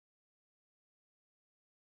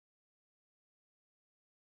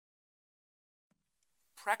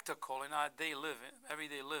practical in our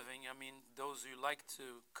everyday living. I mean, those who like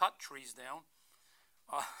to cut trees down.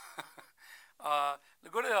 Uh,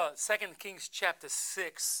 go to 2 Kings chapter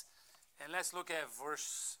 6, and let's look at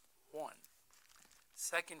verse 1.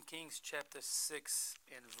 2 Kings chapter 6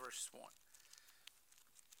 and verse 1.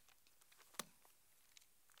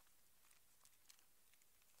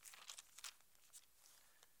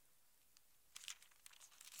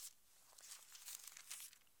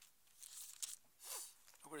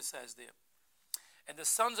 Look what it says there. And the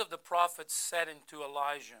sons of the prophets said unto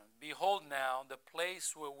Elijah, Behold now, the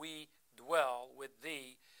place where we dwell with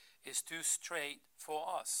thee is too strait for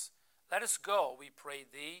us. Let us go, we pray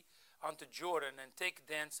thee, unto Jordan, and take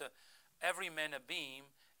thence every man a beam,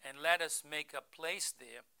 and let us make a place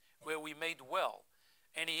there where we may dwell.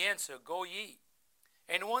 And he answered, Go ye.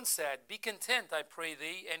 And one said, Be content, I pray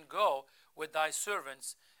thee, and go with thy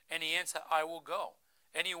servants. And he answered, I will go.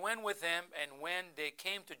 And he went with them, and when they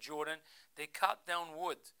came to Jordan, they cut down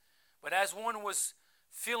wood. But as one was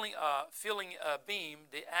filling a beam,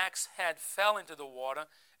 the axe head fell into the water,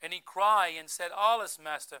 and he cried and said, Alas,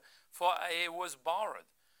 master, for it was borrowed.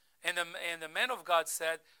 And the man of God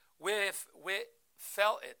said, Where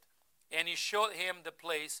fell it? And he showed him the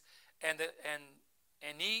place, and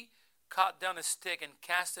he cut down a stick and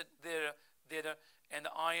cast it thither, and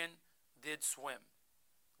the iron did swim.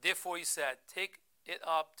 Therefore he said, Take it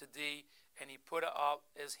up to thee, and he put it up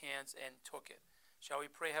his hands and took it. Shall we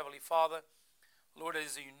pray? Heavenly Father, Lord, it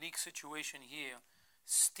is a unique situation here.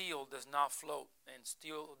 Steel does not float, and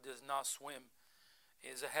steel does not swim. It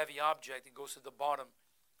is a heavy object. It goes to the bottom.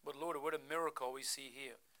 But Lord, what a miracle we see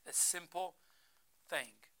here. A simple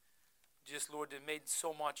thing. Just, Lord, it made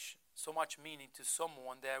so much meaning to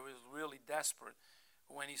someone that was really desperate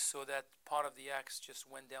when he saw that part of the axe just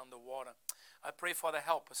went down the water. I pray, Father,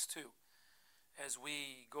 help us too, as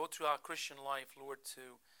we go through our Christian life, Lord,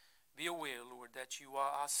 to be aware, Lord, that you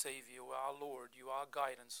are our Savior, you are our Lord, you are our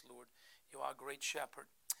guidance, Lord. You are our great shepherd.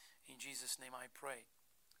 In Jesus' name I pray.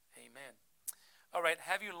 Amen. All right,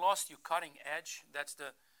 have you lost your cutting edge? That's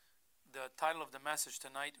the title of the message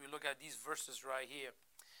tonight. We look at these verses right here.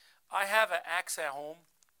 I have an axe at home.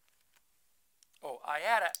 I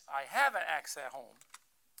have an axe at home.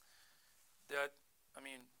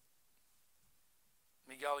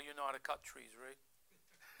 Miguel, you know how to cut trees, right?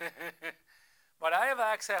 But I have an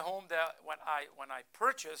axe at home that when I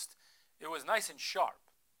purchased, it was nice and sharp.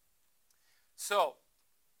 So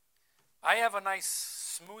I have a nice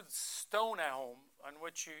smooth stone at home on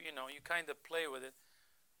which you kind of play with it.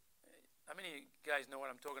 How many of you guys know what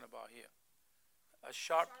I'm talking about here? A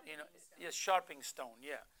sharpening stone,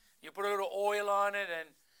 yeah. You put a little oil on it,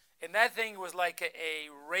 and that thing was like a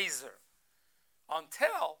razor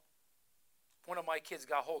until one of my kids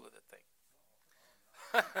got hold of the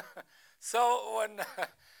thing. So when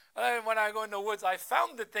I go in the woods, I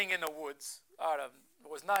found the thing in the woods. It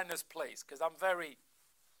was not in this place because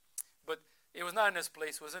but it was not in this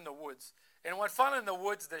place. It was in the woods. And when I found it in the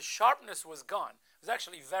woods, the sharpness was gone. It was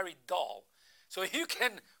actually very dull. So you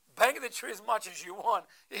can bang the tree as much as you want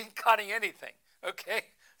in cutting anything. Okay,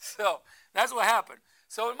 so that's what happened.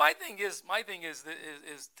 So my thing is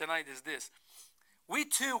tonight is this: we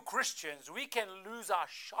too, Christians, we can lose our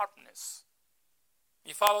sharpness.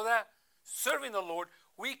 You follow that? Serving the Lord,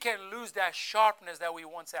 we can lose that sharpness that we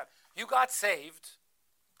once had. You got saved.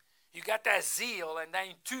 You got that zeal and that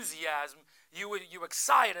enthusiasm. You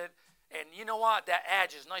excited, and you know what? That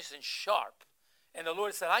edge is nice and sharp. And the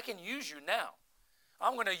Lord said, I can use you now.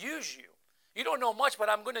 I'm going to use you. You don't know much, but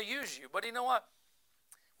I'm going to use you. But you know what?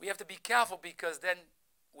 We have to be careful because then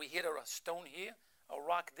we hit a stone here, a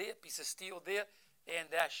rock there, a piece of steel there, and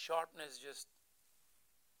that sharpness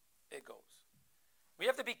it goes. We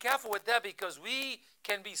have to be careful with that because we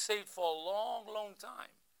can be saved for a long, long time.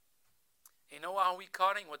 You know how we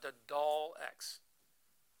cutting? With a dull axe.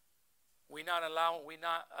 We're not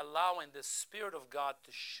allowing the Spirit of God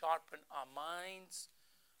to sharpen our minds,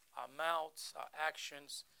 our mouths, our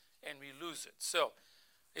actions, and we lose it. So,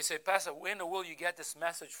 they say, Pastor, where in the world you get this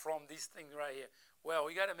message from, these things right here? Well,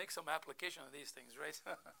 we got to make some application of these things, right?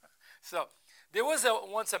 So, there was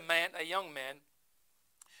once a young man,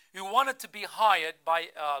 who wanted to be hired by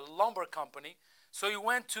a lumber company. So he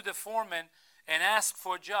went to the foreman and asked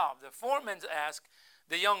for a job. The foreman asked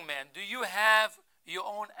the young man, do you have your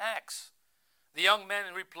own axe? The young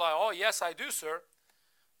man replied, oh, yes, I do, sir.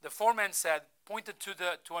 The foreman said, pointed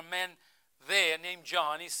to a man there named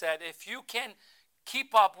John. He said, if you can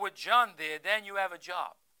keep up with John there, then you have a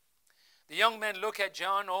job. The young man looked at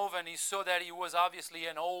John over and he saw that he was obviously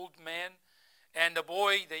an old man. And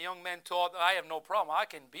the young man thought, I have no problem. I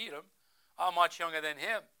can beat him. I'm much younger than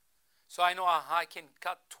him. So I know I can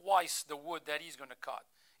cut twice the wood that he's going to cut.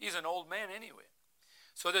 He's an old man anyway.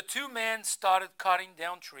 So the two men started cutting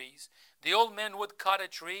down trees. The old man would cut a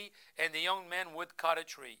tree, and the young man would cut a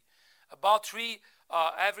tree. About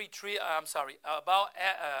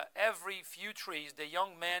every few trees, the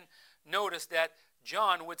young man noticed that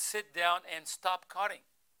John would sit down and stop cutting.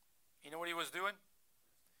 You know what he was doing?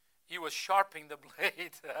 He was sharpening the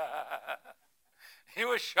blade. He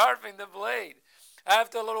was sharpening the blade.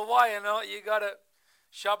 After a little while, you got to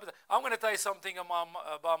sharpen. I'm going to tell you something about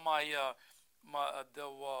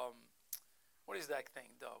what is that thing?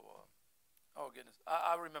 Oh goodness,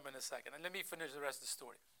 I'll remember in a second. And let me finish the rest of the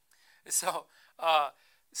story.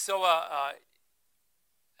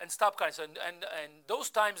 And stop cutting. So, and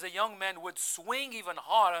those times the young man would swing even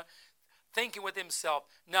harder, thinking with himself,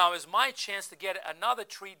 now is my chance to get another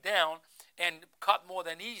tree down and cut more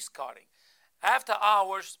than he's cutting. After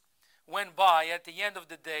hours went by, at the end of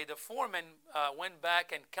the day, the foreman went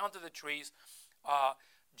back and counted the trees.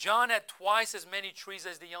 John had twice as many trees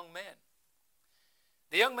as the young man.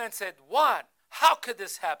 The young man said, what? How could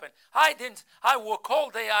this happen? I work all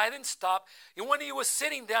day. I didn't stop. And when he was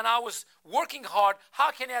sitting down, I was working hard.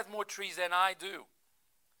 How can he have more trees than I do?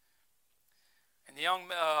 And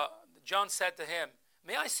John said to him,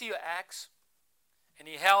 may I see your axe? And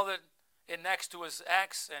he held it next to his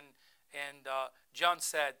axe. And John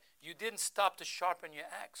said, you didn't stop to sharpen your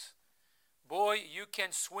axe. Boy, you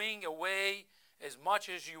can swing away as much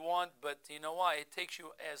as you want, but you know what? It takes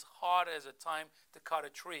you as hard as a time to cut a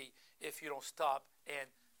tree if you don't stop and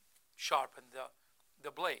sharpen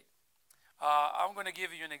the blade. I'm going to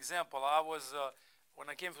give you an example. When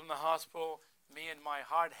I came from the hospital, me and my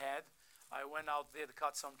hard hat, I went out there to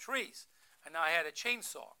cut some trees, and I had a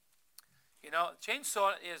chainsaw.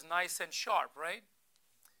 Chainsaw is nice and sharp, right?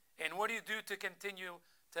 And what do you do to continue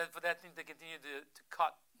for that thing to continue to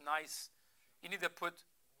cut nice? You need to put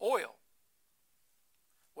oil.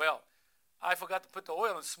 Well, I forgot to put the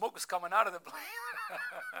oil, and smoke was coming out of the blade.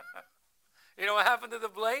 You know what happened to the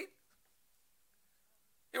blade?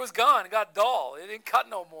 It was gone. It got dull. It didn't cut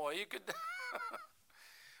no more. You could.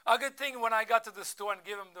 A good thing when I got to the store and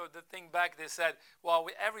give them the thing back, they said, well,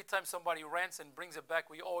 every time somebody rents and brings it back,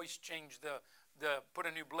 we always change put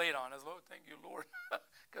a new blade on. I said, oh, thank you, Lord,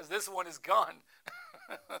 because this one is gone.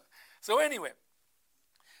 So anyway,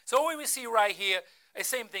 so what we see right here, the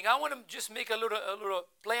same thing. I want to just make a little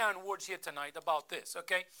play on words here tonight about this,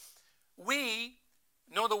 okay? We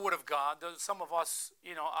know the Word of God. Some of us,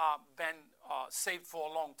 been saved for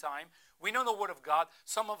a long time. We know the Word of God.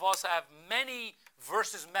 Some of us have many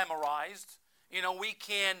verses memorized. We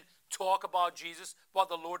can talk about Jesus, about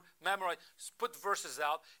the Lord, memorize, put verses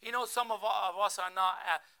out. Some of us are not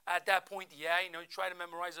at that point yet. You try to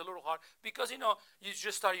memorize a little hard because, you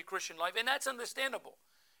just start your Christian life, and that's understandable.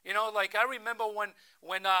 Like I remember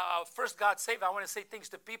when I first got saved, I want to say things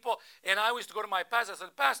to people, and I used to go to my pastor. I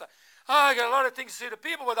said, Pastor, I got a lot of things to say to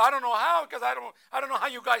people, but I don't know how, because I don't know how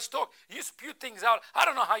you guys talk. You spew things out. I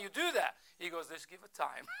don't know how you do that. He goes, just give it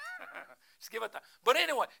time. Just give it time. But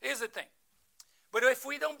anyway, here's the thing. But if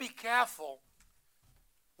we don't be careful,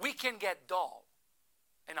 we can get dull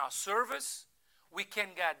in our service. We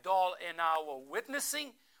can get dull in our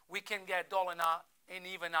witnessing. We can get dull in our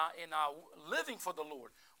living for the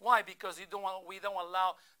Lord. Why? Because we don't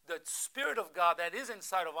allow the Spirit of God that is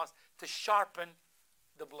inside of us to sharpen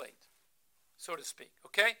the blade, so to speak.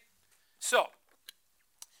 Okay? So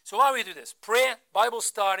how do we do this? Prayer, Bible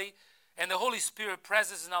study, and the Holy Spirit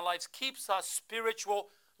presence in our lives keeps our spiritual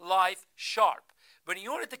life sharp. But in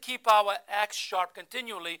order to keep our axe sharp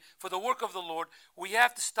continually for the work of the Lord, we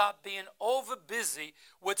have to stop being over busy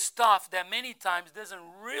with stuff that many times doesn't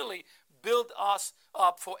really build us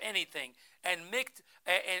up for anything, and make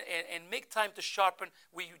time to sharpen.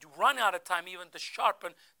 We run out of time even to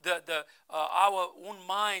sharpen our own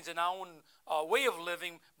minds and our own way of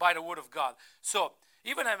living by the Word of God. So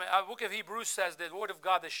even the book of Hebrews says that the Word of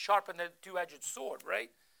God is sharper than a two-edged sword,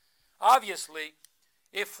 right? Obviously,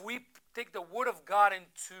 if we take the Word of God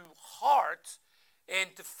into heart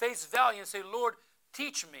and to face value and say, Lord,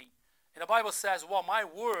 teach me. And the Bible says, well, my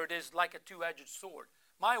word is like a two-edged sword.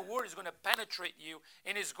 My word is going to penetrate you,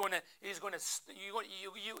 and you're going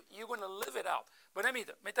to live it out. But let me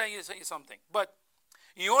tell you something. But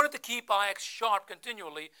in order to keep our axe sharp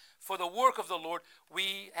continually for the work of the Lord,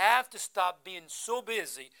 we have to stop being so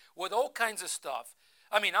busy with all kinds of stuff.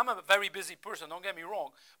 I mean, I'm a very busy person, don't get me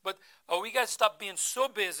wrong. But we got to stop being so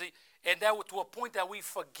busy, and that to a point that we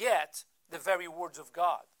forget the very words of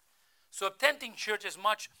God. So attending church as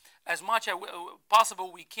much as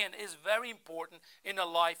possible we can is very important in a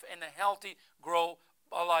life and a healthy, grow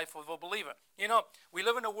a life of a believer. You know, we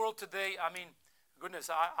live in a world today, I mean, goodness,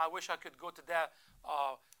 I wish I could go to that,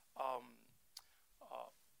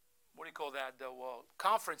 what do you call that, the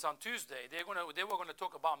conference on Tuesday. They were going to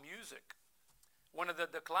talk about music. One of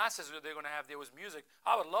the classes that they're going to have, there was music.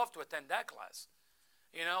 I would love to attend that class.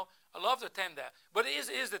 You know, I love to attend that. But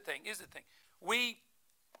here's the thing. What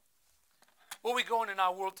we going in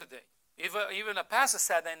our world today? Even a pastor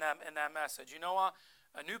said in that message, you know what?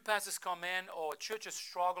 A new pastor's come in, or a church is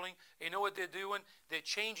struggling. You know what they're doing? They're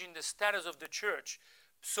changing the status of the church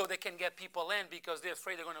so they can get people in because they're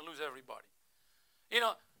afraid they're going to lose everybody. You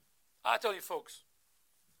know, I tell you folks,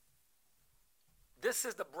 this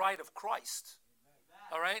is the bride of Christ.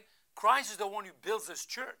 All right? Christ is the one who builds this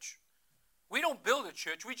church. We don't build a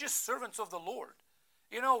church. We're just servants of the Lord.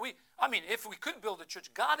 You know, if we could build a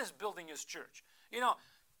church, God is building his church. You know,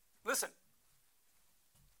 listen.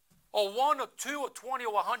 Or 1 or 2 or 20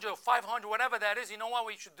 or 100 or 500, whatever that is, you know what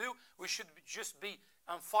we should do? We should just be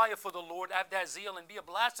on fire for the Lord, have that zeal, and be a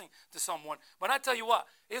blessing to someone. But I tell you what,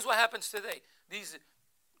 here's what happens today. These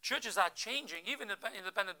churches are changing. Even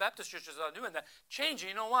independent Baptist churches are doing that. Changing,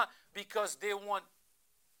 you know what? Because they want,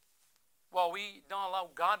 we don't allow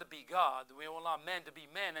God to be God. We don't allow men to be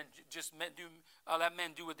men and just let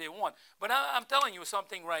men do what they want. But I'm telling you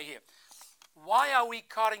something right here. Why are we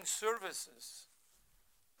cutting services?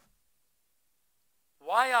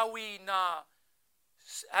 Why are we not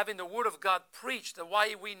having the Word of God preached?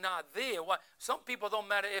 Why are we not there? Why? Some people, don't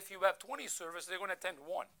matter if you have 20 services, they're going to attend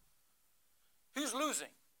one. Who's losing?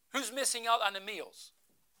 Who's missing out on the meals?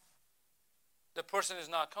 The person is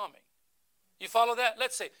not coming. You follow that?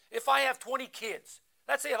 Let's say, if I have 20 kids,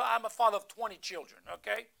 let's say I'm a father of 20 children,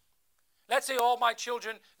 okay? Let's say all my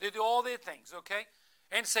children, they do all their things, okay?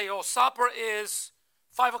 And say, supper is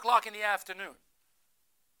 5 o'clock in the afternoon.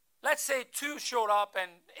 Let's say 2 showed up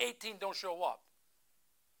and 18 don't show up.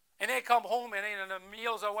 And they come home and the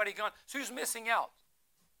meals are already gone. So who's missing out?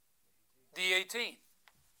 The 18.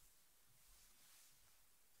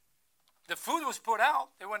 The food was put out.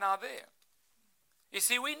 They were not there. You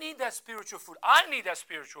see, we need that spiritual food. I need that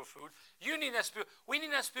spiritual food. You need that we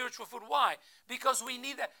need that spiritual food. Why? Because we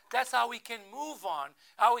need that. That's how we can move on,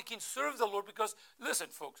 how we can serve the Lord. Because, listen,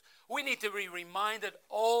 folks, we need to be reminded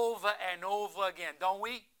over and over again, don't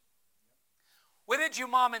we? What did your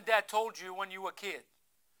mom and dad told you when you were a kid?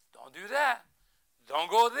 Don't do that. Don't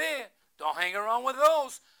go there. Don't hang around with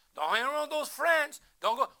those. Don't hang around those friends.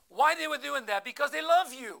 Don't go. Why they were doing that? Because they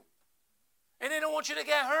love you. And they don't want you to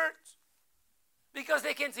get hurt. Because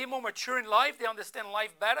they can see more mature in life. They understand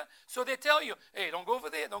life better. So they tell you, hey, don't go over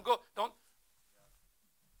there. Don't.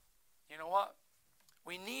 You know what?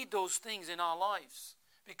 We need those things in our lives.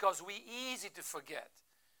 Because we're easy to forget.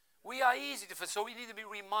 We are easy to forget. So we need to be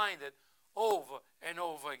reminded over and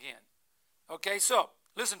over again. Okay, so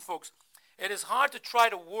listen, folks. It is hard to try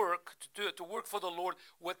to work for the Lord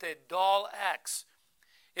with a dull axe.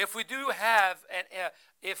 If we do,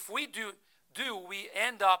 we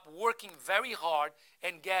end up working very hard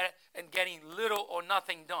and getting little or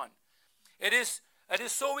nothing done. It is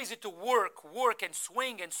so easy to work and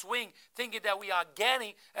swing, thinking that we are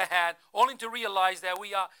getting ahead, only to realize that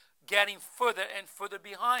we are getting further and further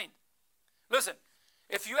behind. Listen,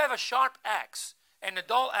 if you have a sharp axe and a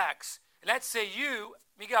dull axe, let's say you,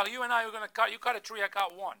 Miguel, you and I are going to cut. You cut a tree, I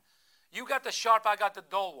cut one. You got the sharp, I got the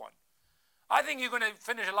dull one. I think you're going to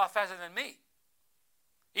finish a lot faster than me.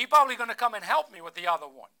 He's probably going to come and help me with the other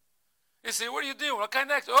one. You say, what are you doing? What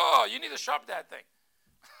kind of axe? Oh, you need to sharpen that thing.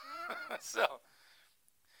 So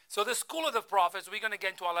the school of the prophets, we're going to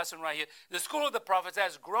get into our lesson right here. The school of the prophets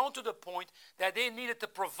has grown to the point that they needed to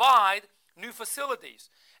provide new facilities.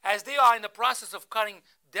 As they are in the process of cutting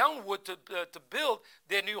down wood to build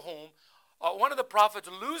their new home, one of the prophets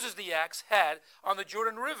loses the axe head on the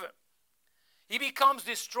Jordan River. He becomes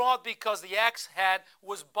distraught because the axe head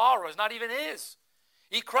was borrowed. It's not even his.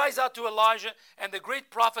 He cries out to Elijah, and the great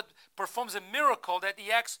prophet performs a miracle that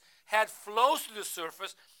the axe head flows to the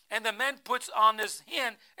surface, and the man puts on his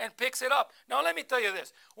hand and picks it up. Now let me tell you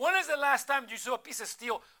this. When is the last time you saw a piece of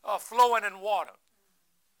steel flowing in water?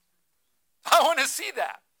 I want to see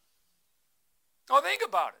that. Oh, think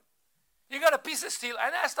about it. You got a piece of steel,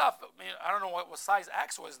 and that stuff, I don't know what size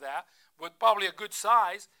axe was that, but probably a good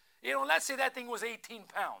size. Let's say that thing was 18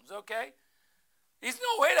 pounds, okay? There's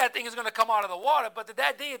no way that thing is going to come out of the water, but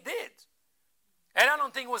that day it did. And I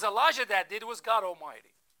don't think it was Elijah that did, it was God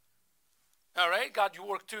Almighty. All right? God, you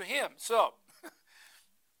worked through him. So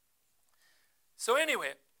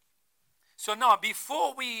anyway, so now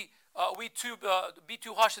before we be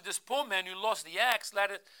too harsh to this poor man who lost the axe.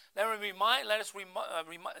 Let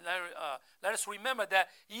us remember that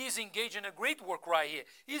he is engaged in a great work right here.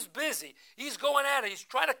 He's busy. He's going at it. He's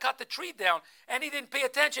trying to cut the tree down, and he didn't pay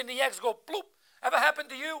attention. The axe go bloop. Ever happened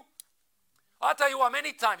to you? I'll tell you what.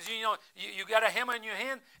 Many times, you got a hammer in your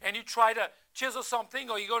hand, and you try to chisel something,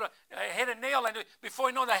 or you go to hit a nail, and before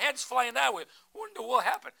you know, the head's flying that way. Wonder what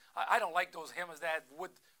happened. I don't like those hammers that have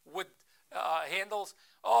wood handles.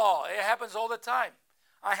 Oh, it happens all the time.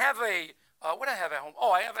 I have what I have at home?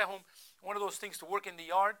 Oh, I have at home one of those things to work in the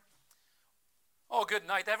yard. Oh, good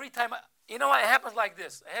night. Every time, it happens like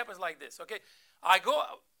this. It happens like this, okay? I go,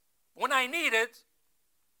 when I need it,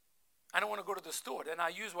 I don't want to go to the store. Then I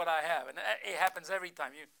use what I have. And it happens every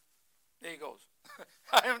time. There he goes.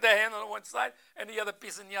 I have the handle on one side and the other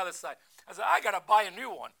piece on the other side. I said, I got to buy a new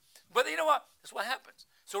one. But you know what? That's what happens.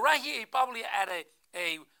 So right here, he probably had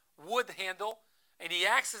a wood handle, and the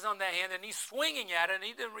axe is on that hand, and he's swinging at it, and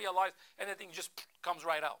he didn't realize anything just comes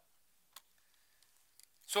right out.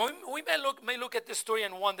 So we may look at this story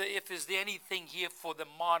and wonder if there's anything here for the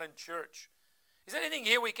modern church. Is there anything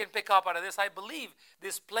here we can pick up out of this? I believe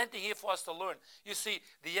there's plenty here for us to learn. You see,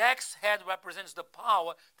 the axe head represents the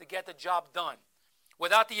power to get the job done.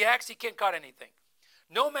 Without the axe, he can't cut anything.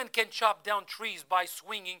 No man can chop down trees by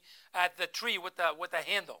swinging at the tree with a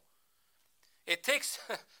handle. It takes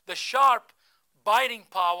the sharp biting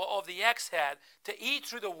power of the axe head to eat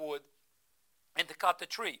through the wood and to cut the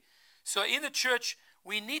tree. So in the church,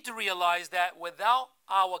 we need to realize that without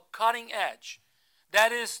our cutting edge,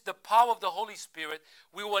 that is the power of the Holy Spirit,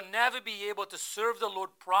 we will never be able to serve the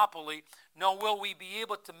Lord properly, nor will we be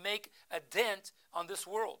able to make a dent on this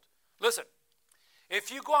world. Listen, if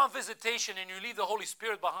you go on visitation and you leave the Holy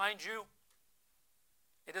Spirit behind you,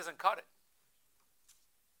 it doesn't cut it.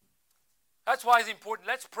 That's why it's important.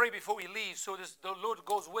 Let's pray before we leave so the Lord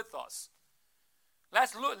goes with us.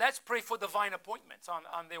 Let's pray for divine appointments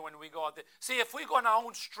on there when we go out there. See, if we go on our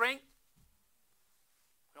own strength,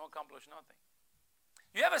 we don't accomplish nothing.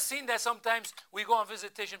 You ever seen that sometimes we go on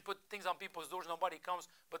visitation, put things on people's doors, nobody comes,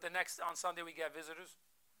 but on Sunday we get visitors?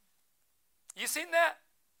 You seen that?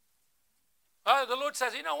 The Lord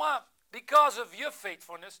says, you know what? Because of your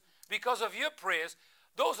faithfulness, because of your prayers,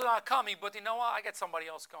 those are not coming, but you know what? I got somebody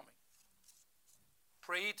else coming.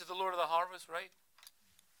 Pray to the Lord of the harvest, right?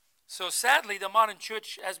 So sadly, the modern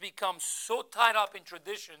church has become so tied up in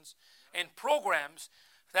traditions and programs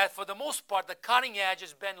that for the most part, the cutting edge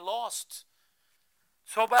has been lost.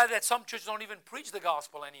 So bad that some churches don't even preach the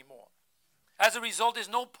gospel anymore. As a result, there's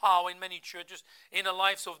no power in many churches in the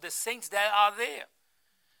lives of the saints that are there.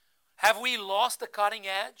 Have we lost the cutting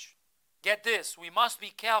edge? Get this, we must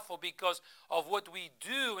be careful because of what we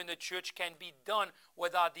do in the church can be done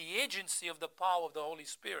without the agency of the power of the Holy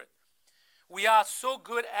Spirit. We are so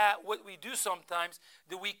good at what we do sometimes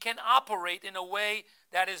that we can operate in a way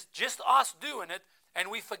that is just us doing it,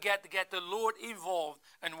 and we forget to get the Lord involved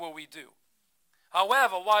in what we do.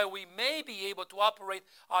 However, while we may be able to operate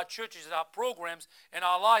our churches, our programs, and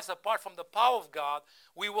our lives apart from the power of God,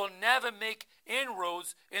 we will never make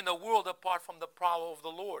inroads in the world apart from the power of the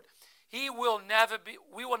Lord. We will never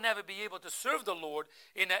be able to serve the Lord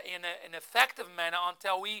in an effective manner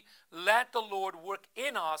until we let the Lord work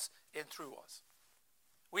in us and through us.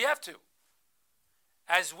 We have to.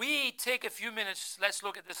 As we take a few minutes, let's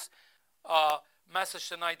look at this message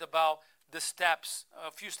tonight about the steps,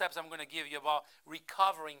 a few steps I'm going to give you about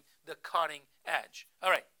recovering the cutting edge. All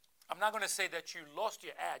right, I'm not going to say that you lost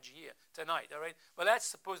your edge here tonight, all right? But let's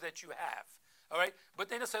suppose that you have, all right? But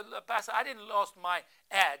then I said, Pastor, I didn't lost my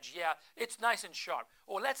edge. Yeah, it's nice and sharp.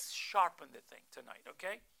 Oh, let's sharpen the thing tonight,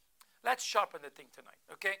 okay? Let's sharpen the thing tonight,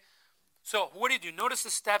 okay? So what do you do? Notice the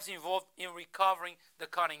steps involved in recovering the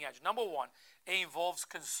cutting edge. Number one, it involves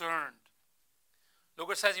concern. Look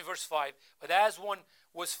what it says in verse 5. But as one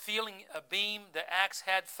was feeling a beam, the axe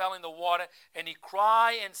head fell in the water, and he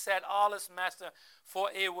cried and said, Allah's master, for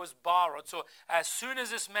it was borrowed. So as soon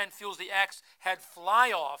as this man feels the axe head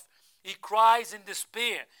fly off, he cries in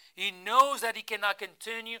despair. He knows that he cannot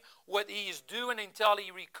continue what he is doing until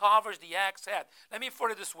he recovers the axe head. Let me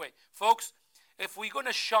put it this way. Folks, if we're going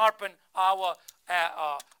to sharpen our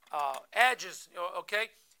edges, okay,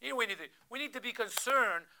 you know what we need to do? We need to be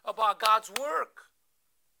concerned about God's work.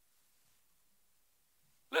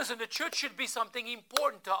 Listen, the church should be something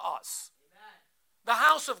important to us. Amen. The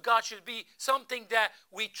house of God should be something that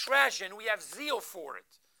we treasure and we have zeal for it.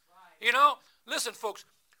 Right. You know, listen, folks,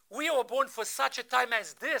 We were born for such a time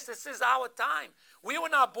as this. This is our time. We were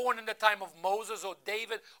not born in the time of Moses or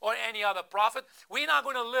David or any other prophet. We're not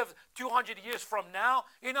going to live 200 years from now.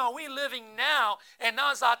 We're living now, and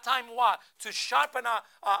now's our time what? To sharpen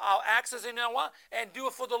our axes and do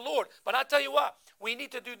it for the Lord. But I tell you what, we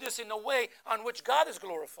need to do this in a way on which God is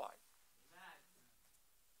glorified.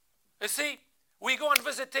 You see, we go on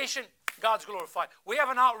visitation, God's glorified. We have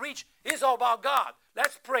an outreach, it's all about God.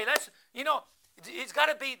 Let's pray. It's got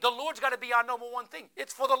to be, the Lord's got to be our number one thing.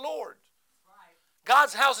 It's for the Lord. Right.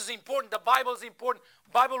 God's house is important. The Bible is important.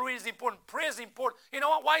 Bible reading is important. Prayer is important. You know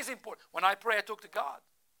what? Why is it important? When I pray, I talk to God.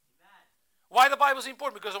 Amen. Why the Bible is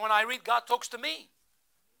important? Because when I read, God talks to me. Amen.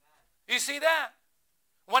 You see that?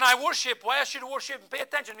 When I worship, why I should worship and pay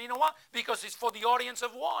attention? You know what? Because it's for the audience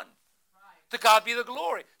of one. Right. To God be the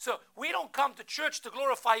glory. So we don't come to church to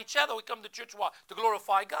glorify each other. We come to church what? To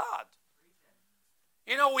glorify God.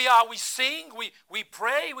 We sing, we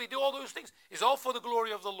pray, we do all those things. It's all for the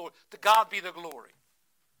glory of the Lord. To God be the glory.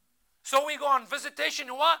 So we go on visitation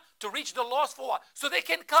what? To reach the lost for what? So they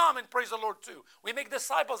can come and praise the Lord too. We make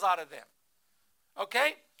disciples out of them.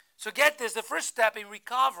 Okay? So get this. The first step in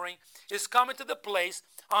recovering is coming to the place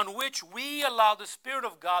on which we allow the Spirit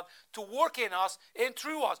of God to work in us and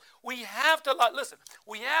through us. We have to allow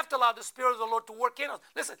the Spirit of the Lord to work in us.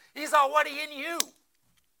 Listen, He's already in you.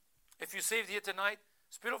 If you're saved here tonight,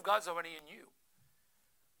 Spirit of God's already in you.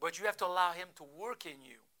 But you have to allow Him to work in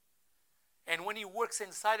you. And when He works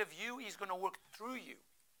inside of you, He's going to work through you.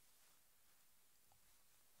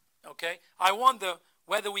 Okay? I wonder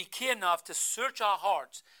whether we care enough to search our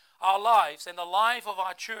hearts, our lives, and the life of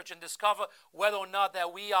our church and discover whether or not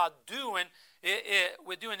that we're doing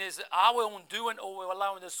is our own doing, or we're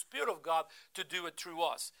allowing the Spirit of God to do it through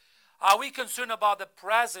us. Are we concerned about the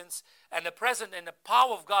presence and the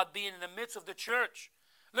power of God being in the midst of the church?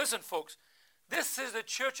 Listen, folks, this is the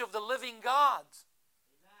church of the living God.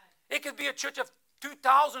 Amen. It could be a church of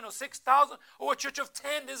 2,000 or 6,000 or a church of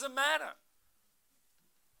 10, doesn't matter.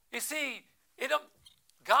 You see,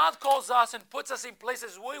 God calls us and puts us in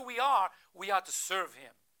places where we are to serve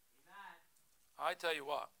Him. Amen. I tell you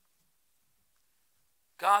what,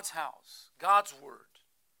 God's house, God's word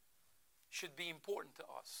should be important to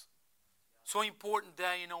us. So important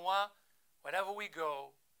that, wherever we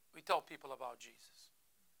go, we tell people about Jesus.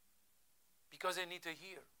 Because they need to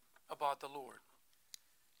hear about the Lord.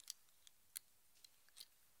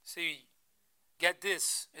 See, get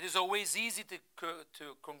this. It is always easy to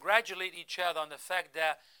congratulate each other on the fact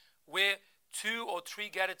that where 2 or 3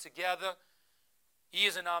 gather together, He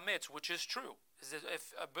is in our midst, which is true. It's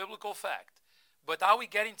a biblical fact. But are we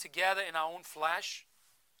getting together in our own flesh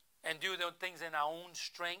and do the things in our own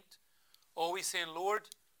strength? Or are we saying, Lord,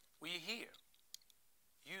 we here.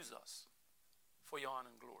 Use us for your honor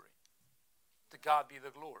and glory. To God be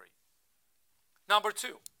the glory. Number 2.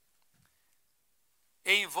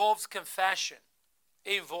 It involves confession.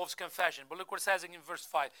 It involves confession. But look what it says in verse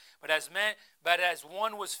 5. But as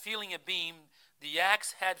one was feeling a beam, the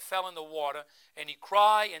axe head fell in the water, and he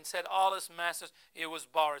cried and said, all his masters, it was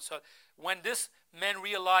borrowed. So when this man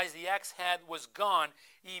realized the axe head was gone,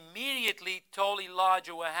 he immediately told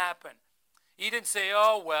Elijah what happened. He didn't say,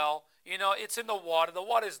 oh, well, it's in the water. The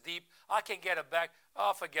water's deep. I can get it back.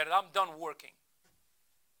 Oh, forget it. I'm done working.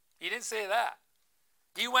 He didn't say that.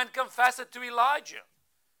 He went and confessed it to Elijah.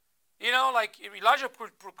 Like Elijah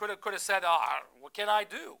could have said, what can I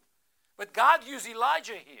do? But God used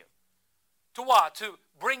Elijah here. To what? To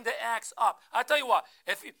bring the axe up. I tell you what,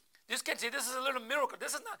 if you just can see, this is a little miracle.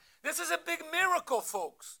 This is a big miracle,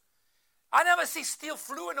 folks. I never see steel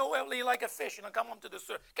fluid away like a fish and come up to the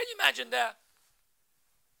surface. Can you imagine that?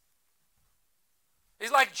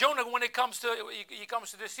 It's like Jonah when he comes to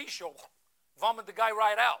the seashore, vomit the guy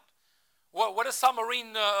right out. What a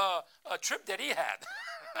submarine trip that he had.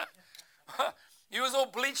 He was all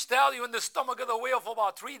bleached out. He was in the stomach of the whale for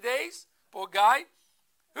about 3 days. Poor guy.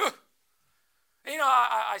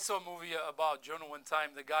 I saw a movie about Jonah one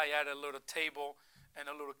time. The guy had a little table and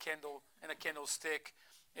a little candle and a candlestick,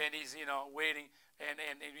 and he's waiting, and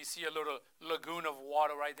you see a little lagoon of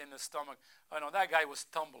water right in the stomach. That guy was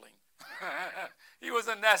tumbling. He was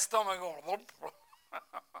in that stomach going.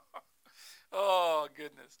 Oh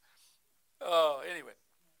goodness. Oh, anyway.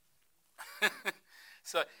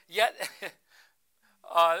 So yet,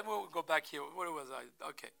 we'll go back here. Where was I?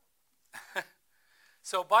 Okay.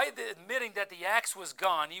 So by admitting that the axe was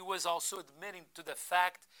gone, he was also admitting to the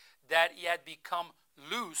fact that he had become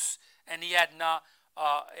loose, and he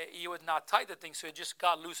would not tie the thing, so it just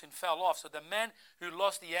got loose and fell off. So the man who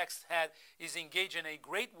lost the axe head is engaged in a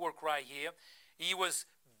great work right here. He was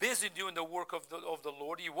busy doing the work of the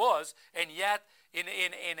Lord. He was, and yet in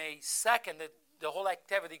a second, the whole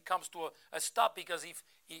activity comes to a stop because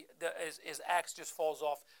his axe just falls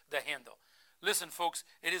off the handle. Listen, folks,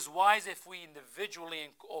 it is wise if we individually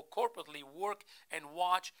or corporately work and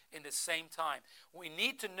watch in the same time. We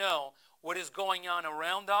need to know what is going on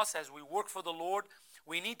around us as we work for the Lord.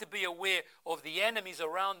 We need to be aware of the enemies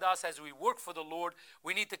around us as we work for the Lord.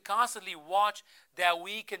 We need to constantly watch that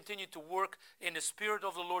we continue to work in the Spirit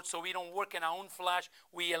of the Lord so we don't work in our own flesh.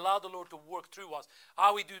 We allow the Lord to work through us.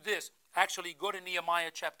 How we do this? Actually, go to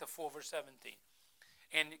Nehemiah chapter 4, verse 17.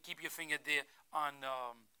 And keep your finger there on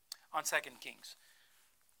 2 Kings.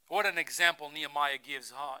 What an example Nehemiah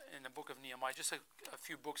gives in the book of Nehemiah. Just a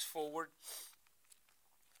few books forward.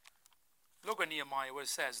 Look at Nehemiah, what it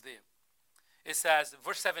says there. It says,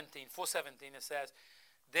 verse 17, 4:17, it says,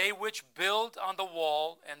 they which build on the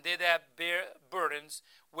wall, and they that bear burdens,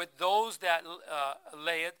 with those that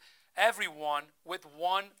lay it, everyone with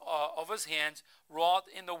one of his hands wrought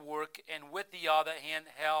in the work, and with the other hand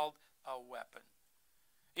held a weapon.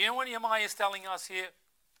 You know what Nehemiah is telling us here?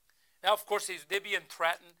 Now, of course, they're being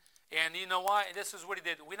threatened, and you know why? This is what he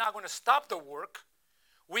did. We're not going to stop the work.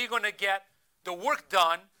 We're going to get the work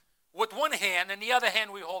done with one hand, and the other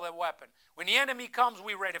hand we hold a weapon. When the enemy comes,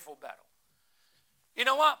 we're ready for battle. You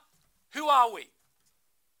know what? Who are we?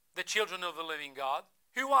 The children of the living God.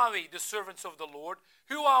 Who are we? The servants of the Lord.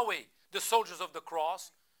 Who are we? The soldiers of the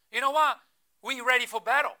cross. You know what? We're ready for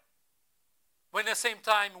battle. But at the same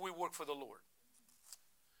time, we work for the Lord.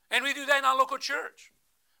 And we do that in our local church.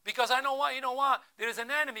 Because I know what? You know what? There is an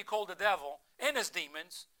enemy called the devil and his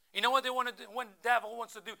demons. You know what they want to do? When the devil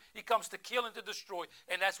wants to do, he comes to kill and to destroy.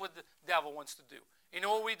 And that's what the devil wants to do. You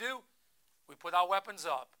know what we do? We put our weapons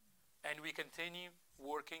up and we continue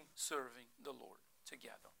working, serving the Lord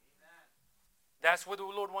together. Amen. That's what the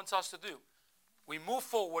Lord wants us to do. We move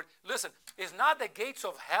forward. Listen, it's not the gates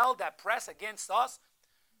of hell that press against us.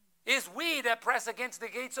 It's we that press against the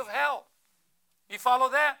gates of hell. You follow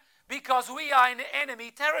that? Because we are in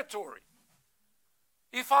enemy territory.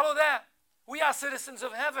 You follow that? We are citizens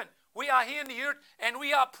of heaven. We are here in the earth, and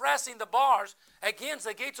we are pressing the bars against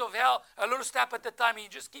the gates of hell a little step at a time, and you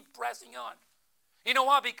just keep pressing on. You know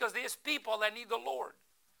why? Because there's people that need the Lord.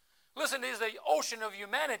 Listen, there's the ocean of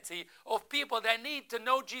humanity of people that need to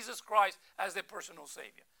know Jesus Christ as their personal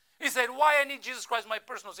Savior. He said, why I need Jesus Christ as my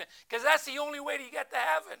personal Savior? Because that's the only way to get to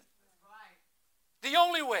heaven. Right. The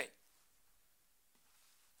only way.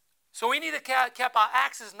 So we need to keep our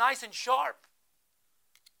axes nice and sharp.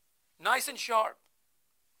 Nice and sharp.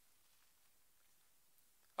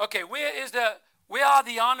 Okay, where are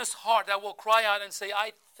the honest heart that will cry out and say,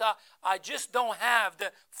 I just don't have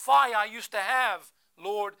the fire I used to have,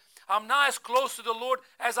 Lord. I'm not as close to the Lord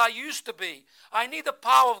as I used to be. I need the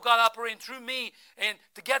power of God operating through me and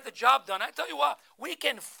to get the job done. I tell you what, we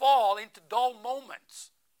can fall into dull moments.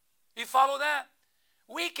 You follow that?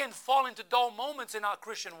 We can fall into dull moments in our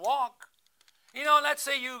Christian walk. You know, let's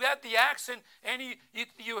say you have the accident and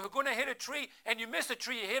you're going to hit a tree and you miss a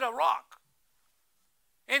tree, you hit a rock.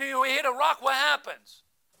 And you hit a rock, what happens?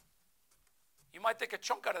 You might take a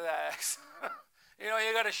chunk out of that axe. You know,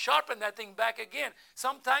 you got to sharpen that thing back again.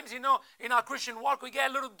 Sometimes, you know, in our Christian walk, we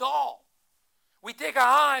get a little dull. We take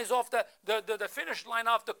our eyes off the finish line,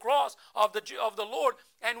 off the cross of the Lord,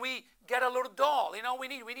 and we get a little dull. You know, we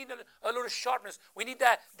need a little sharpness. We need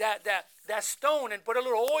that stone and put a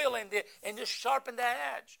little oil in there and just sharpen that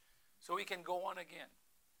edge so we can go on again.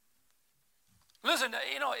 Listen,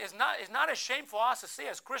 you know, it's not a shame for us to say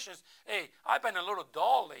as Christians, hey, I've been a little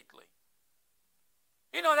dull lately.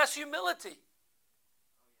 You know, that's humility.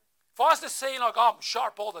 For us to say, like, oh, I'm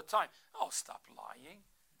sharp all the time. Oh, stop lying.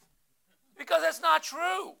 Because that's not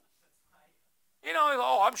true. You know,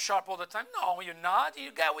 oh, I'm sharp all the time. No, you're not.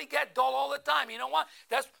 We get dull all the time. You know what?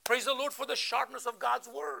 Praise the Lord for the sharpness of God's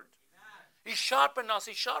word. He sharpened us.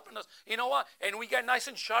 He sharpened us. You know what? And we get nice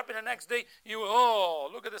and sharp, and the next day,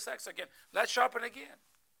 look at this axe again. Let's sharpen again.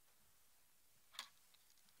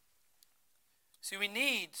 See, we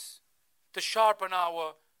need to sharpen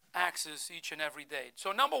our axes each and every day.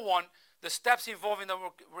 So number one, the steps involving the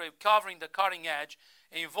recovering the cutting edge.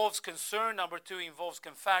 It involves concern. Number two, it involves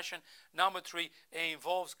confession. Number three, it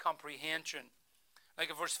involves comprehension. Like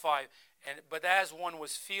in verse 5. But as one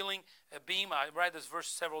was feeling a beam, I read this verse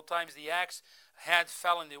several times, the axe head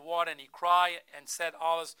fell in the water, and he cried and said,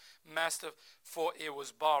 Allah's master, for it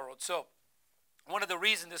was borrowed. So one of the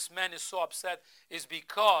reasons this man is so upset is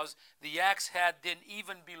because the axe head didn't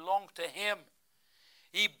even belong to him.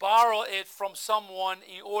 He borrowed it from someone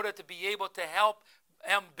in order to be able to help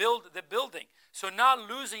him build the building. So not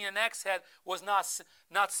losing an axe head was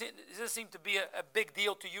doesn't seem to be a big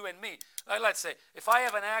deal to you and me. Like, let's say, if I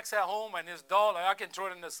have an axe at home and it's dull, I can throw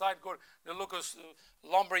it in the side, go to the local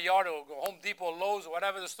lumber yard or go Home Depot, Lowe's, or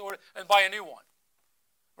whatever the store, and buy a new one.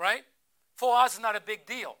 Right? For us, it's not a big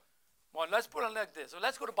deal. Well, let's put it like this. So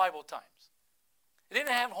let's go to Bible Times. They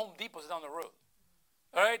didn't have Home Depots down the road.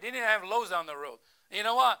 All right? They didn't have Lowe's down the road. You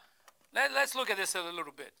know what? Let's look at this a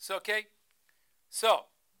little bit. So, okay? So,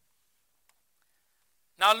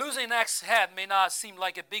 now losing an axe head may not seem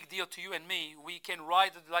like a big deal to you and me. We can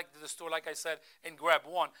ride like to the store, like I said, and grab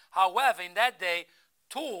one. However, in that day,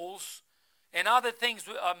 tools and other things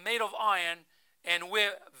are made of iron and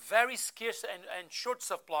were very scarce and short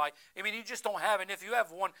supply. I mean, you just don't have it. And if you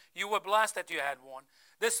have one, you were blessed that you had one.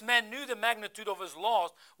 This man knew the magnitude of his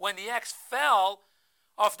loss when the axe fell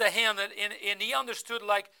off the hand, and he understood,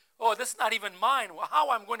 like, oh, this is not even mine.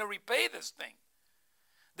 How I'm going to repay this thing?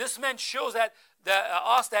 This man shows that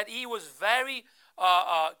us that he was very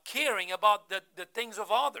caring about the things of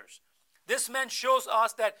others. This man shows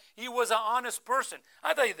us that he was an honest person.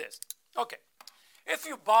 I'll tell you this. Okay, if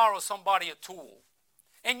you borrow somebody a tool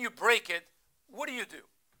and you break it, what do?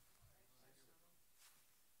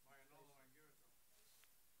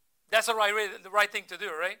 That's the right thing to do,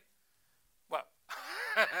 right? Well,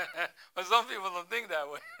 but some people don't think that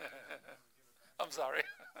way. I'm sorry.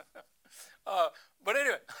 But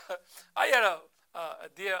anyway, I had a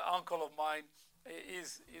dear uncle of mine.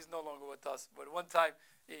 He's no longer with us. But one time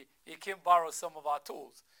he came borrow some of our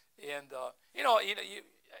tools, and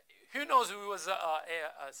who knows who was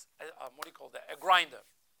what do you call that? A grinder,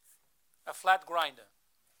 a flat grinder,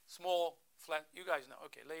 small flat. You guys know,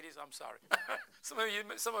 okay, ladies. I'm sorry.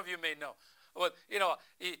 some of you may know. But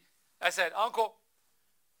I said, Uncle,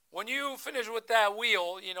 when you finish with that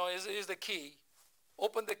wheel, is the key.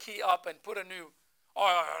 Open the key up and put a new.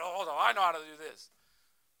 Oh, hold on, I know how to do this.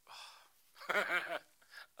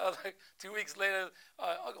 Like 2 weeks later,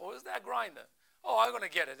 Uncle, where's that grinder? Oh, I'm going to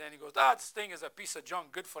get it. And he goes, this thing is a piece of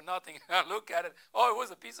junk, good for nothing. I look at it. Oh, it was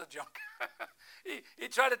a piece of junk. He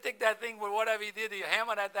tried to take that thing with whatever he did. He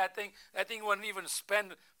hammered at that thing. That thing wouldn't even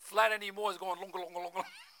spin flat anymore. It's going long, long, long, long.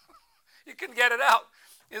 He couldn't get it out.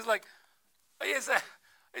 He's like, he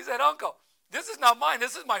said, Uncle, this is not mine.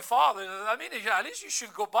 This is my father. I mean, at least you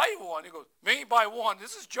should go buy one. He goes, me buy one.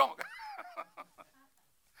 This is junk.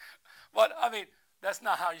 But, I mean, that's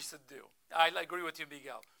not how you should do. I agree with you,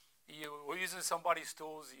 Miguel. We're using somebody's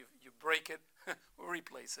tools. You break it,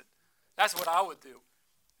 replace it. That's what I would do.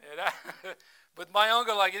 But my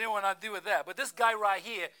uncle, he didn't want to do with that. But this guy right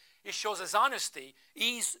here, it shows his honesty.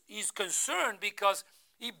 He's concerned because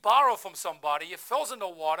he borrowed from somebody. It falls in the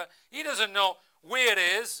water. He doesn't know where it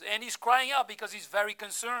is, and he's crying out because he's very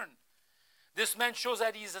concerned. This man shows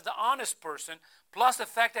that he's an honest person, plus the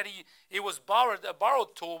fact that it was a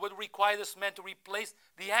borrowed tool would require this man to replace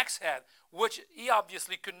the axe head, which he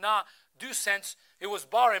obviously could not do since it was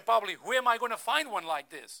borrowed. And probably, where am I going to find one like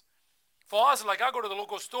this? For us, I go to the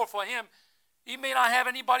local store. For him, he may not have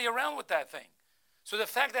anybody around with that thing. So the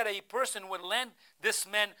fact that a person would lend this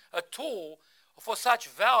man a tool for such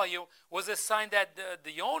value was a sign that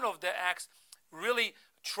the owner of the axe really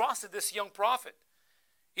trusted this young prophet.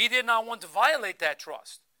 He did not want to violate that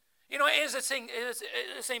trust. It's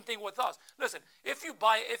the same thing with us. Listen, if you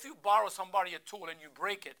borrow somebody a tool and you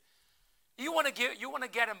break it, you want to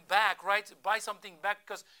get him back, right? Buy something back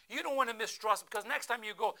because you don't want to mistrust. Because next time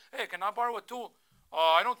you go, hey, can I borrow a tool?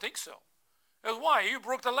 Oh, I don't think so. That's why you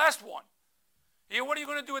broke the last one. What are you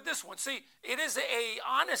going to do with this one? See, it is a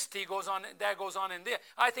honesty that goes on in there.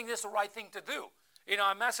 I think that's the right thing to do.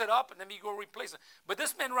 I mess it up and then you go replace it. But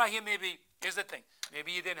this man right here, here's the thing.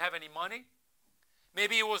 Maybe he didn't have any money.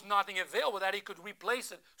 Maybe it was nothing available that he could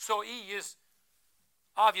replace it. So he is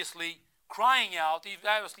obviously crying out. He's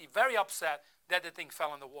obviously very upset that the thing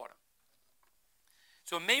fell in the water.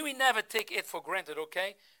 So may we never take it for granted,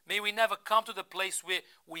 okay? May we never come to the place where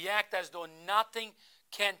we act as though nothing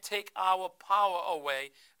can take our power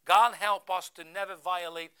away. God help us to never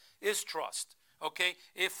violate his trust. Okay,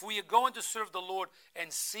 if we are going to serve the Lord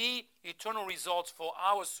and see eternal results for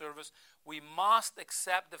our service, we must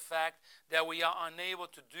accept the fact that we are unable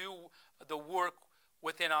to do the work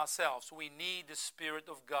within ourselves. We need the Spirit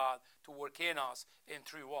of God to work in us and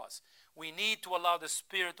through us. We need to allow the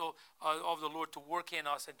Spirit of the Lord to work in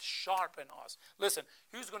us and sharpen us. Listen,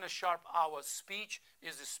 who's going to sharpen our speech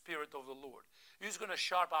is the Spirit of the Lord. Who's going to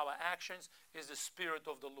sharpen our actions is the Spirit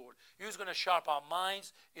of the Lord. Who's going to sharpen our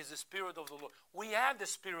minds is the Spirit of the Lord. We have the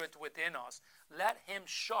Spirit within us. Let him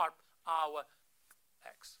sharpen our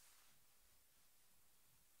acts.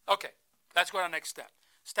 Okay, let's go to the next step.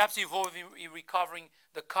 Steps involve in recovering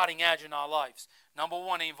the cutting edge in our lives. Number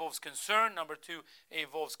one, it involves concern. Number two, it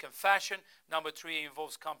involves confession. Number three, it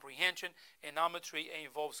involves comprehension. And number three, it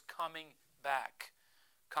involves coming back.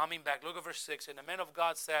 Coming back. Look at verse 6. And the man of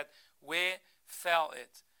God said, where fell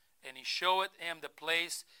it? And he showed him the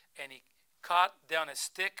place, and he cut down a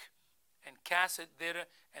stick and cast it thither,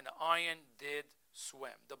 and the iron did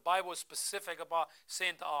swim. The Bible is specific about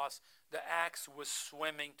saying to us, the axe was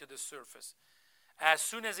swimming to the surface. As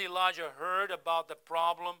soon as Elijah heard about the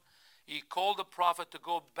problem, he called the prophet to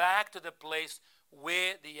go back to the place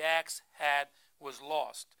where the axe head was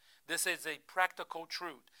lost. This is a practical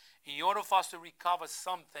truth. In order for us to recover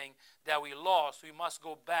something that we lost, we must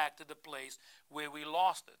go back to the place where we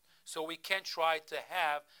lost it. So we can't try to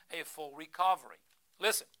have a full recovery.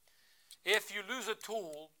 Listen, if you lose a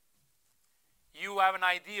tool, you have an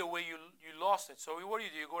idea where you lost it. So what do?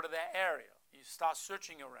 You go to that area. You start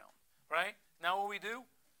searching around, right? Now what we do?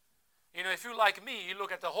 You know, if you're like me, you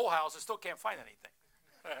look at the whole house and still can't find anything.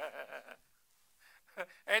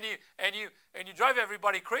 and you drive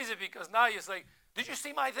everybody crazy because now you're like, did you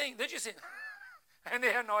see my thing? Did you see? And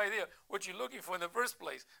they have no idea what you're looking for in the first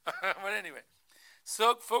place. But anyway,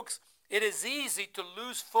 so folks, it is easy to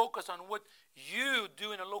lose focus on what you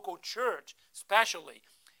do in a local church, especially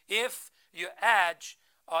if your edge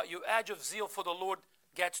of zeal for the Lord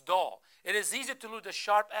gets dull. It is easy to lose the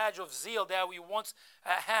sharp edge of zeal that we once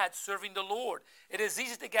had serving the Lord. It is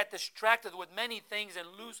easy to get distracted with many things and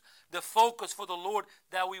lose the focus for the Lord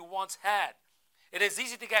that we once had. It is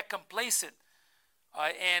easy to get complacent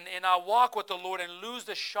and in our walk with the Lord and lose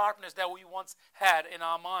the sharpness that we once had in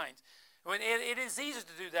our minds. It is easy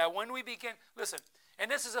to do that when we begin. Listen,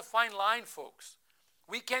 and this is a fine line, folks.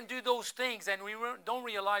 We can do those things and we don't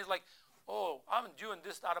realize like, oh, I'm doing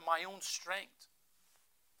this out of my own strength.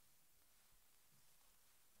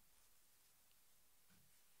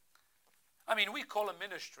 I mean, we call them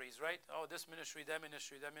ministries, right? Oh, this ministry, that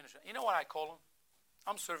ministry, that ministry. You know what I call them?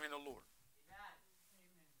 I'm serving the Lord.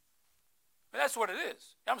 Amen. That's what it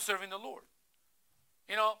is. I'm serving the Lord.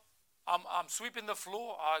 You know, I'm sweeping the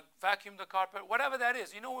floor, I vacuum the carpet, whatever that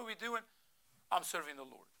is. You know what we're doing? I'm serving the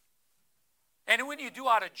Lord. And when you do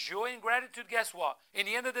out of joy and gratitude, guess what? In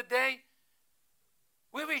the end of the day,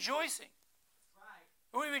 we're rejoicing.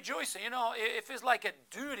 Right. We're rejoicing. You know, if it's like a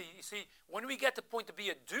duty, you see, when we get to the point to be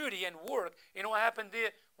a duty and work, you know what happened there?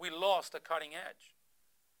 We lost the cutting edge.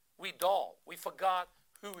 We dull. We forgot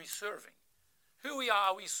who we're serving. Who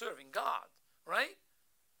are we serving? God, right?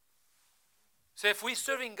 So if we're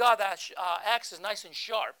serving God, our axe is nice and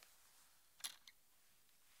sharp.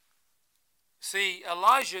 See,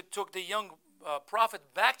 Elijah took the young prophet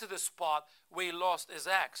back to the spot where he lost his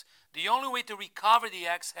axe. The only way to recover the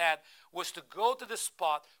axe head was to go to the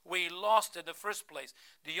spot where he lost it in the first place.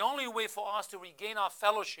 The only way for us to regain our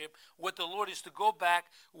fellowship with the Lord is to go back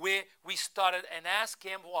where we started and ask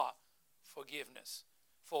Him what? Forgiveness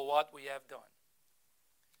for what we have done.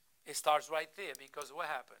 It starts right there because what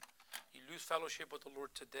happened? You lose fellowship with the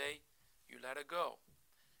Lord today, you let it go.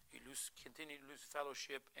 You continue to lose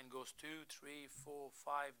fellowship and goes 2, 3, 4,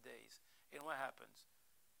 5 days. And what happens?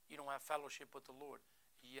 You don't have fellowship with the Lord.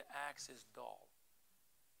 Your axe is dull.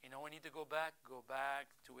 You know, we need to go back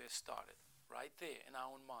to where it started, right there in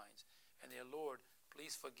our own minds. And dear Lord,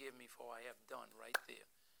 please forgive me for what I have done right there.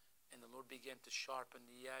 And the Lord began to sharpen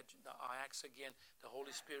our axe again. The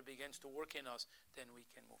Holy Spirit begins to work in us. Then we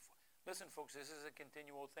can move forward. Listen, folks, this is a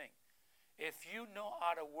continual thing. If you know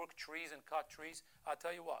how to work trees and cut trees, I'll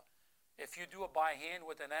tell you what. If you do it by hand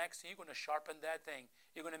with an axe, you're going to sharpen that thing.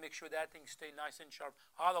 You're going to make sure that thing stays nice and sharp.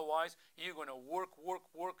 Otherwise, you're going to work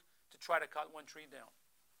to try to cut one tree down.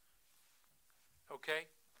 Okay?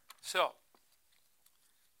 So,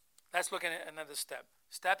 let's look at another step.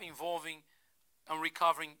 Step involving and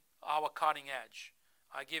recovering our cutting edge.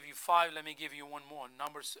 I give you 5. Let me give you one more.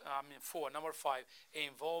 4. Number 5. It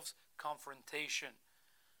involves confrontation.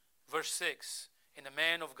 Verse 6. And the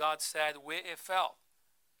man of God said, where it fell.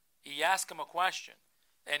 He asked him a question.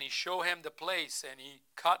 And he showed him the place. And he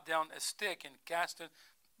cut down a stick and cast it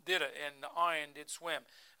thither. And the iron did swim.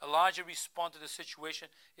 Elijah responded to the situation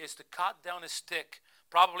is to cut down a stick,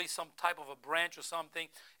 probably some type of a branch or something,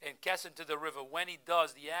 and cast it into the river. When he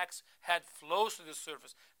does, the axe head flows to the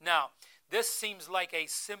surface. Now, this seems like a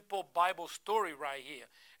simple Bible story right here.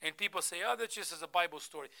 And people say, oh, that's just as a Bible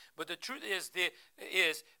story. But the truth is there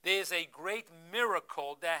is a great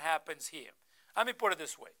miracle that happens here. Let me put it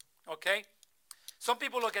this way, okay? Some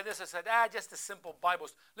people look at this and say, just a simple Bible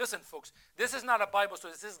story. Listen, folks, this is not a Bible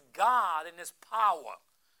story. This is God in His power,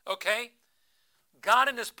 okay? God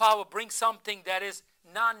in His power brings something that is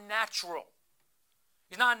not natural.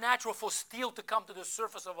 It's not natural for steel to come to the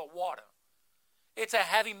surface of a water. It's a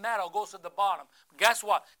heavy metal, goes to the bottom. Guess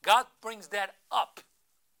what? God brings that up.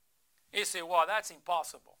 You say, well, that's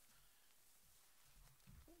impossible.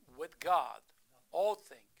 With God, all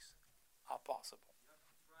things are possible.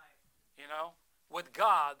 You know? With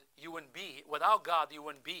God, you wouldn't be here. Without God, you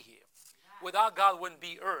wouldn't be here. Without God, wouldn't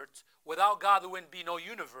be earth. Without God, there wouldn't be no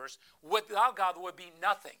universe. Without God, there would be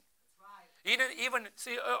nothing. Even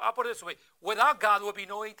see, I'll put it this way. Without God, there would be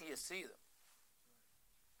no atheists either.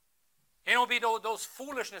 It don't be those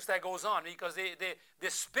foolishness that goes on because they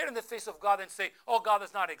spit in the face of God and say, oh, God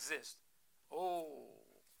does not exist. Oh,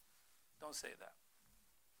 don't say that.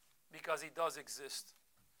 Because he does exist.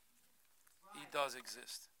 He does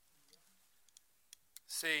exist.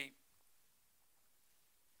 See,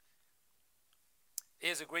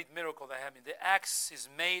 here's a great miracle that happened. The axe is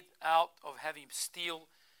made out of heavy steel,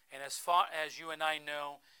 and as far as you and I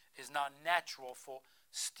know, is not natural for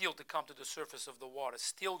steel to come to the surface of the water.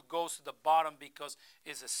 Steel goes to the bottom because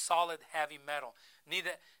it's a solid, heavy metal.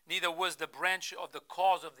 Neither was the branch of the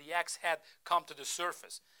cause of the axe head come to the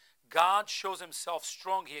surface. God shows himself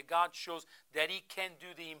strong here. God shows that he can do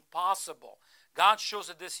the impossible. God shows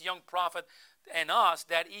that this young prophet and us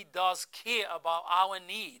that he does care about our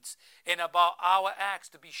needs and about our axe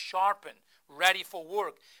to be sharpened, ready for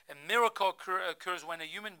work. A miracle occurs when a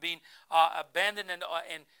human being abandoned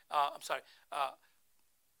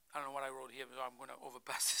I don't know what I wrote here, but I'm going to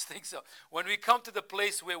overpass this thing. So when we come to the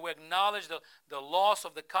place where we acknowledge the loss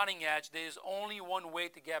of the cutting edge, there is only one way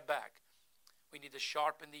to get back. We need to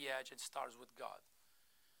sharpen the edge. It starts with God.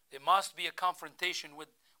 There must be a confrontation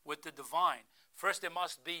with the divine. First, there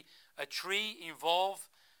must be a tree involved.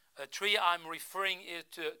 A tree I'm referring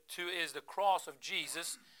to is the cross of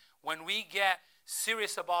Jesus. When we get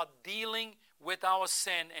serious about dealing with our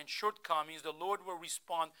sin and shortcomings, the Lord will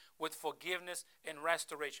respond with forgiveness and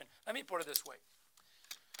restoration. Let me put it this way.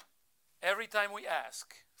 Every time we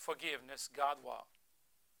ask forgiveness, God will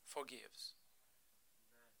forgives.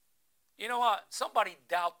 You know what? Somebody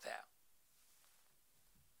doubt that.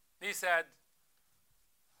 He said,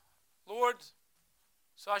 Lord,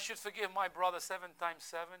 so I should forgive my brother 7 times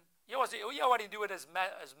 7? He already do it as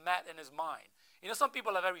math in his mind. You know, some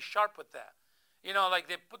people are very sharp with that. You know, like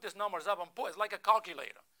they put these numbers up and it's like a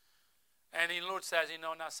calculator. And the Lord says, you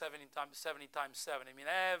know, not 70 times 7. I mean,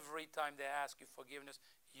 every time they ask you forgiveness,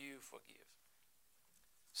 you forgive.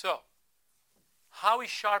 So, how we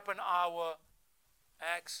sharpen our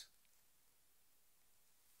axe?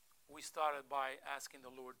 We started by asking the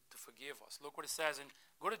Lord to forgive us. Look what it says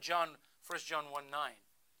go to 1 John 1:9.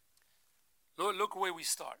 Look where we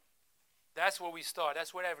start. That's where we start.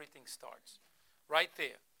 That's where everything starts. Right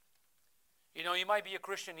there. You know, you might be a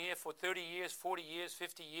Christian here for 30 years, 40 years,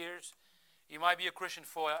 50 years. You might be a Christian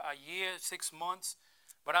for a year, 6 months.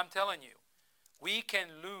 But I'm telling you, we can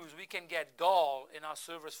get dull in our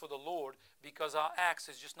service for the Lord because our axe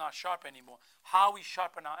is just not sharp anymore. How we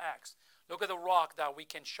sharpen our axe? Look at the rock that we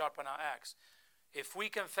can sharpen our axe. If we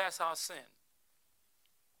confess our sin,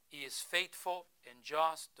 he is faithful and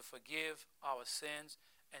just to forgive our sins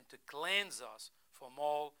and to cleanse us from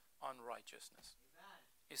all unrighteousness. Amen.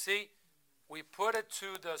 You see, we put it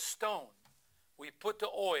to the stone, we put the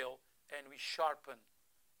oil, and we sharpen,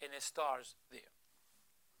 and it starts there.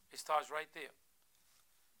 It starts right there.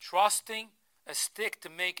 Trusting a stick to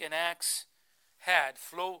make an axe head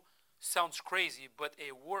flow sounds crazy, but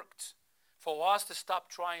it worked. For us to stop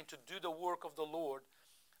trying to do the work of the Lord,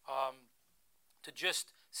 to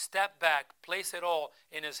just step back, place it all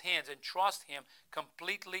in his hands and trust him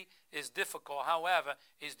completely is difficult. However,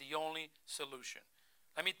 is the only solution.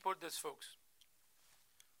 Let me put this, folks.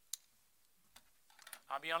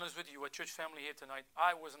 I'll be honest with you, a church family here tonight,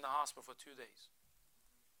 I was in the hospital for 2 days.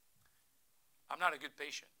 I'm not a good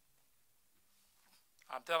patient.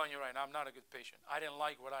 I'm telling you right now, I'm not a good patient. I didn't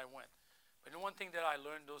like what I went. But the one thing that I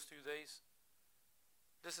learned those 2 days,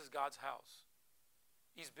 this is God's house.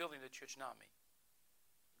 He's building the church, not me.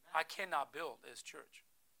 I cannot build his church.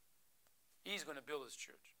 He's going to build his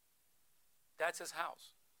church. That's his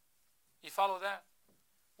house. You follow that?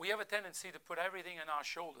 We have a tendency to put everything on our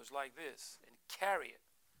shoulders like this and carry it.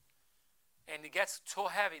 And it gets so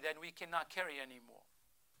heavy that we cannot carry anymore.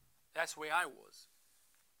 That's where I was.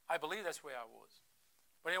 I believe that's where I was.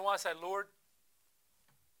 But then once I said, Lord,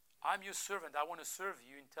 I'm your servant. I want to serve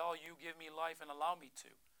you until you give me life and allow me to.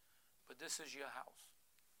 But this is your house.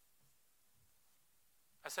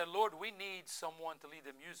 I said, Lord, we need someone to lead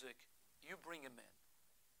the music. You bring him in.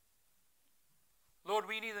 Lord,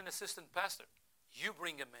 we need an assistant pastor. You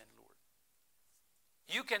bring him in, Lord.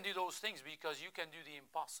 You can do those things because you can do the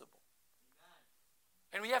impossible. Amen.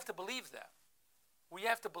 And we have to believe that. We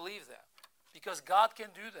have to believe that because God can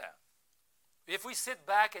do that. If we sit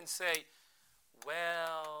back and say,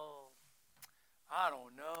 well, I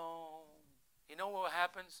don't know, you know what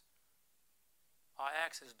happens? Our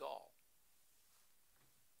axe is dull.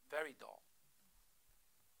 Very dull.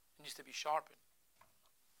 It needs to be sharpened.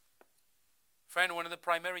 Friend, one of the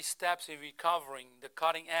primary steps in recovering the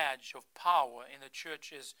cutting edge of power in the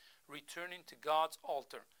church is returning to God's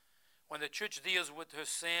altar. When the church deals with her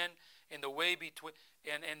sin and the way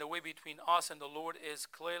between us and the Lord is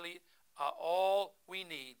clearly all we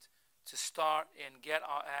need to start and get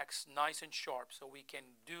our axe nice and sharp so we can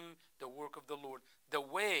do the work of the Lord the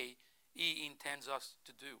way He intends us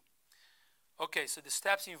to do. Okay, so the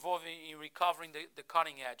steps involved in recovering the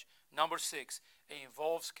cutting edge. Number 6, it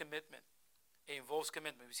involves commitment. It involves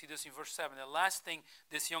commitment. We see this in verse 7. The last thing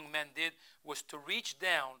this young man did was to reach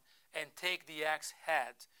down and take the axe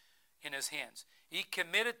head in his hands. He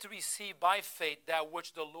committed to receive by faith that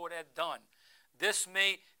which the Lord had done. This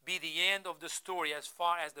may be the end of the story as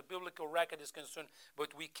far as the biblical record is concerned,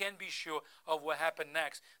 but we can be sure of what happened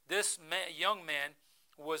next. This young man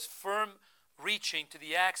was firm, reaching to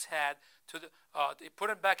the axe head, he put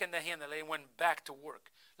it back in the hand, and he went back to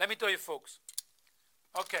work. Let me tell you, folks.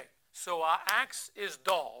 Okay, so our axe is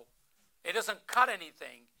dull. It doesn't cut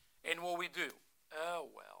anything. And what we do? Oh,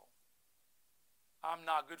 well, I'm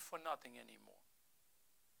not good for nothing anymore.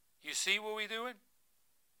 You see what we're doing?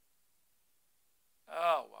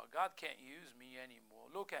 Oh, well, God can't use me anymore.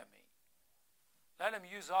 Look at me. Let Him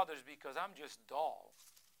use others because I'm just dull.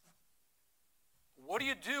 What do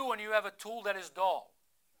you do when you have a tool that is dull?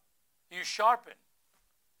 You sharpen.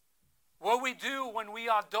 What we do when we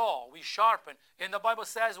are dull, we sharpen. And the Bible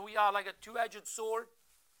says we are like a two-edged sword.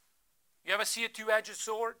 You ever see a two-edged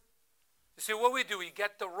sword? You see what we do? We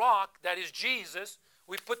get the rock, that is Jesus.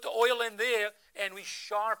 We put the oil in there, and we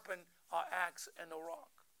sharpen our axe and the rock.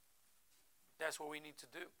 That's what we need to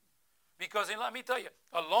do. Because let me tell you,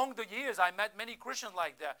 along the years, I met many Christians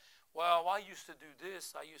like that. Well, I used to do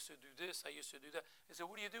this, I used to do this, I used to do that. They said,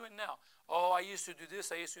 what are you doing now? Oh, I used to do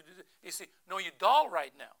this, I used to do this. You see, no, you're dull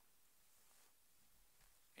right now.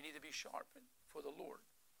 You need to be sharpened for the Lord.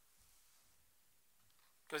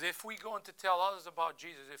 Because if we're going to tell others about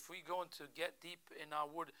Jesus, if we're going to get deep in our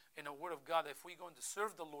word, in the Word of God, if we're going to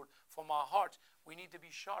serve the Lord from our hearts, we need to be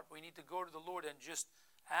sharp. We need to go to the Lord and just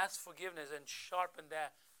ask forgiveness and sharpen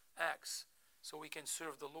that axe so we can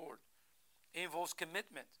serve the Lord. It involves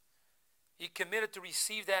commitment. He committed to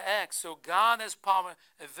receive that axe. So God has power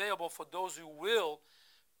available for those who will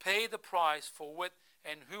pay the price for it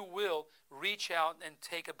and who will reach out and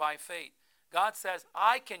take it by faith. God says,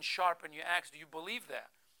 I can sharpen your axe. Do you believe that?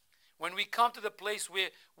 When we come to the place where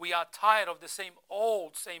we are tired of the same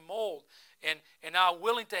old, and are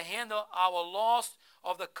willing to handle our loss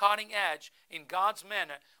of the cutting edge in God's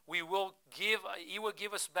manner, He will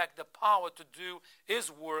give us back the power to do His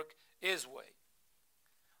work His way.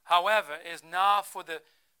 However, it's not for the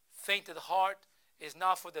fainted heart. It's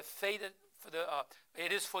not for the fainted.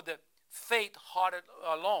 It is for the faint-hearted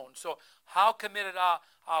alone. So, how committed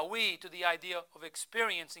are we to the idea of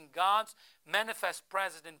experiencing God's manifest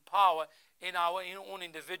presence and power in our own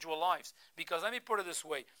individual lives? Because let me put it this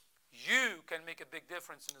way: you can make a big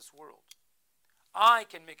difference in this world. I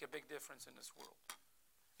can make a big difference in this world.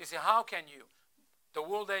 You see, how can you? The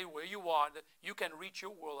world where you are, you can reach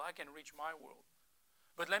your world. I can reach my world.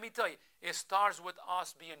 But let me tell you, it starts with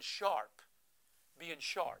us being sharp. Being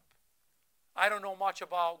sharp. I don't know much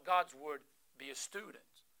about God's Word. Be a student.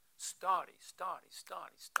 Study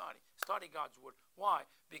God's Word. Why?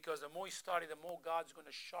 Because the more you study, the more God's going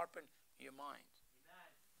to sharpen your mind.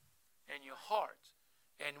 Amen. And your heart.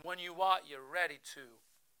 And when you are, you're ready to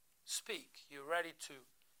speak. You're ready to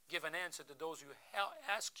give an answer to those who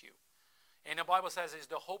ask you. And the Bible says it's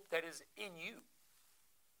the hope that is in you.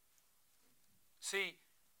 See,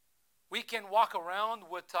 we can walk around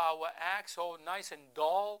with our axe all nice and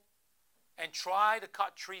dull and try to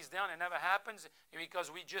cut trees down. It never happens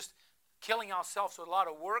because we're just killing ourselves with a lot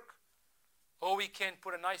of work. Or we can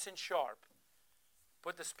put it nice and sharp.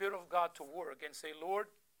 Put the Spirit of God to work and say, Lord,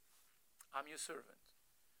 I'm your servant.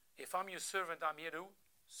 If I'm your servant, I'm here to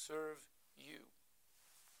serve you.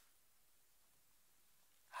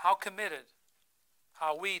 How committed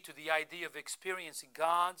are we to the idea of experiencing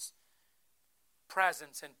God's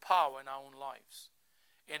presence and power in our own lives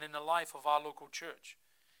and in the life of our local church?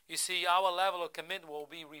 You see, our level of commitment will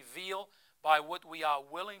be revealed by what we are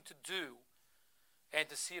willing to do and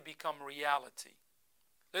to see it become reality.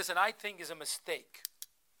 Listen, I think it's a mistake.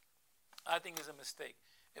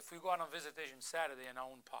 If we go out on visitation Saturday in our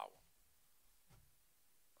own power.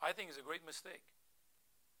 I think it's a great mistake.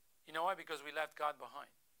 You know why? Because we left God behind.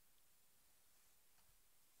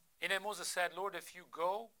 And then Moses said, Lord, if you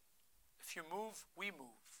go, if you move, we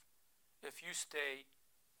move. If you stay,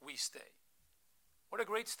 we stay. What a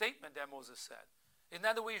great statement that Moses said. Isn't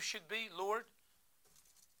that the way it should be? Lord,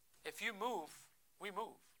 if you move, we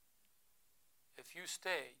move. If you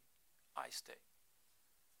stay, I stay.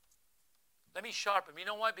 Let me sharpen. You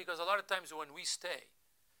know why? Because a lot of times when we stay,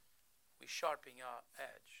 we sharpen our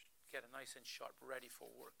edge. Get it nice and sharp, ready for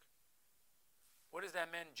work. What is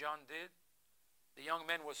that man John did? The young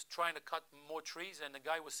man was trying to cut more trees, and the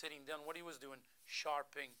guy was sitting down. What he was doing?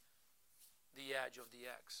 Sharpening the edge of the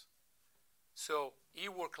axe. So he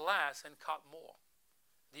worked less and cut more.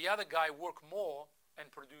 The other guy worked more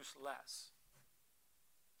and produced less.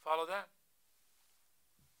 Follow that?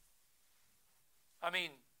 I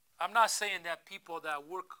mean, I'm not saying that people that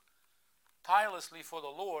work tirelessly for the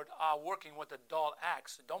Lord are working with a dull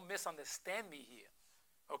axe. Don't misunderstand me here.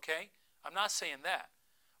 Okay? I'm not saying that.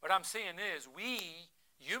 What I'm saying is we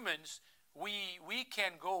humans, we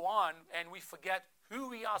can go on and we forget who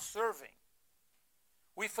we are serving.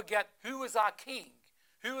 We forget who is our King,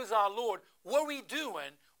 who is our Lord, what are we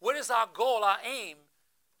doing, what is our goal, our aim,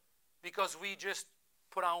 because we just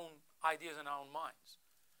put our own ideas in our own minds.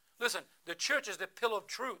 Listen, the church is the pillar of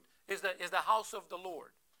truth, is the house of the Lord.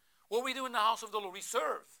 What we do in the house of the Lord, we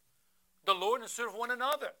serve the Lord and serve one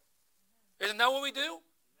another. Isn't that what we do?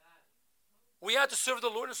 We have to serve the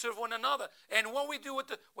Lord and serve one another. And what we do with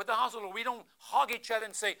the house of the Lord, we don't hug each other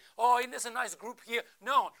and say, oh, isn't this a nice group here?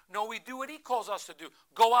 No, we do what He calls us to do.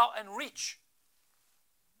 Go out and reach.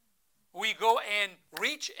 We go and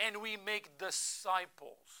reach and we make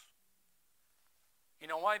disciples. You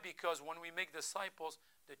know why? Because when we make disciples,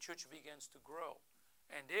 the church begins to grow.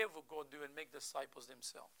 And they will go do and make disciples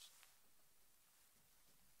themselves.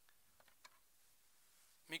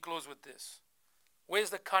 Let me close with this. Where's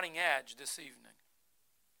the cutting edge this evening?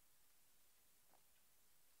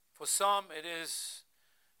 For some, it is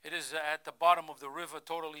at the bottom of the river,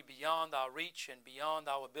 totally beyond our reach and beyond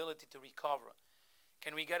our ability to recover.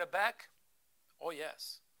 Can we get it back? Oh,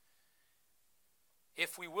 yes.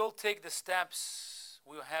 If we will take the steps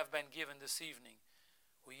we have been given this evening,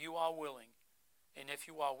 you are willing, and if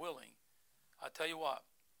you are willing, I'll tell you what,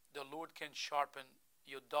 the Lord can sharpen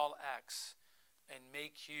your dull axe and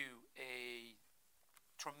make you a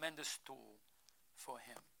tremendous tool for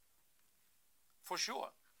Him. For sure.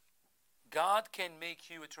 God can make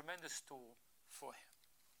you a tremendous tool for Him.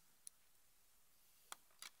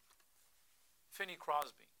 Finney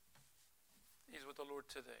Crosby, he's with the Lord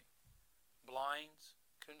today. Blind,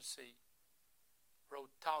 couldn't see, wrote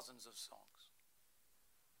thousands of songs.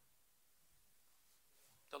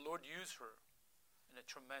 The Lord used her in a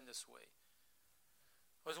tremendous way.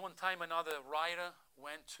 There was one time another writer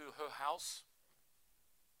went to her house,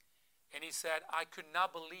 and he said, I could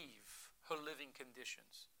not believe her living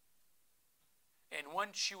conditions. And when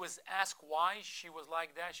she was asked why she was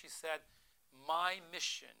like that, she said, my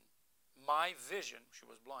mission, my vision, she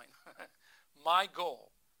was blind, my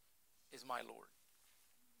goal is my Lord.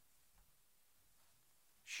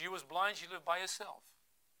 She was blind, she lived by herself.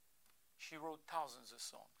 She wrote thousands of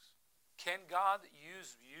songs. Can God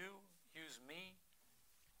use you, use me?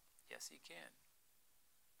 Yes, He can.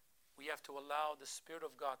 We have to allow the Spirit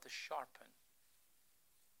of God to sharpen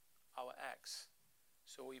our axe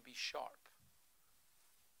so we be sharp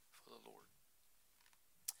for the Lord.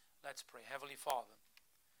 Let's pray. Heavenly Father,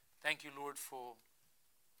 thank you, Lord, for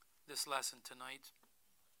this lesson tonight.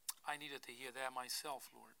 I needed to hear that myself,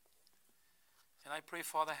 Lord. And I pray,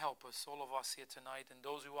 Father, help us, all of us here tonight, and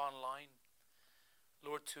those who are online,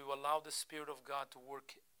 Lord, to allow the Spirit of God to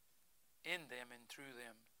work in them and through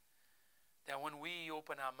them. That when we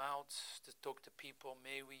open our mouths to talk to people,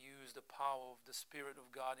 may we use the power of the Spirit of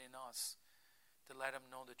God in us to let them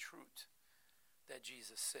know the truth that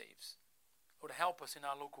Jesus saves. Lord, help us in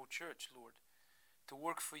our local church, Lord, to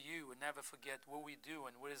work for you and never forget what we do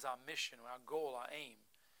and what is our mission, our goal, our aim.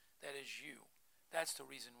 That is you. That's the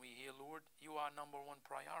reason we're here, Lord. You are number one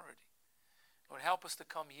priority. Lord, help us to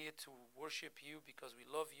come here to worship you because we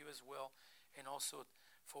love you as well, and also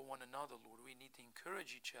for one another, Lord. We need to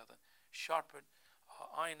encourage each other. Sharpen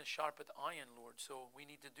iron to sharpen iron, Lord. So we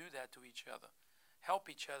need to do that to each other.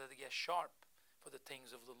 Help each other to get sharp for the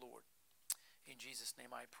things of the Lord. In Jesus'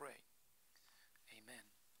 name I pray. Amen.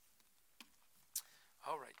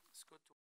 All right, let's go to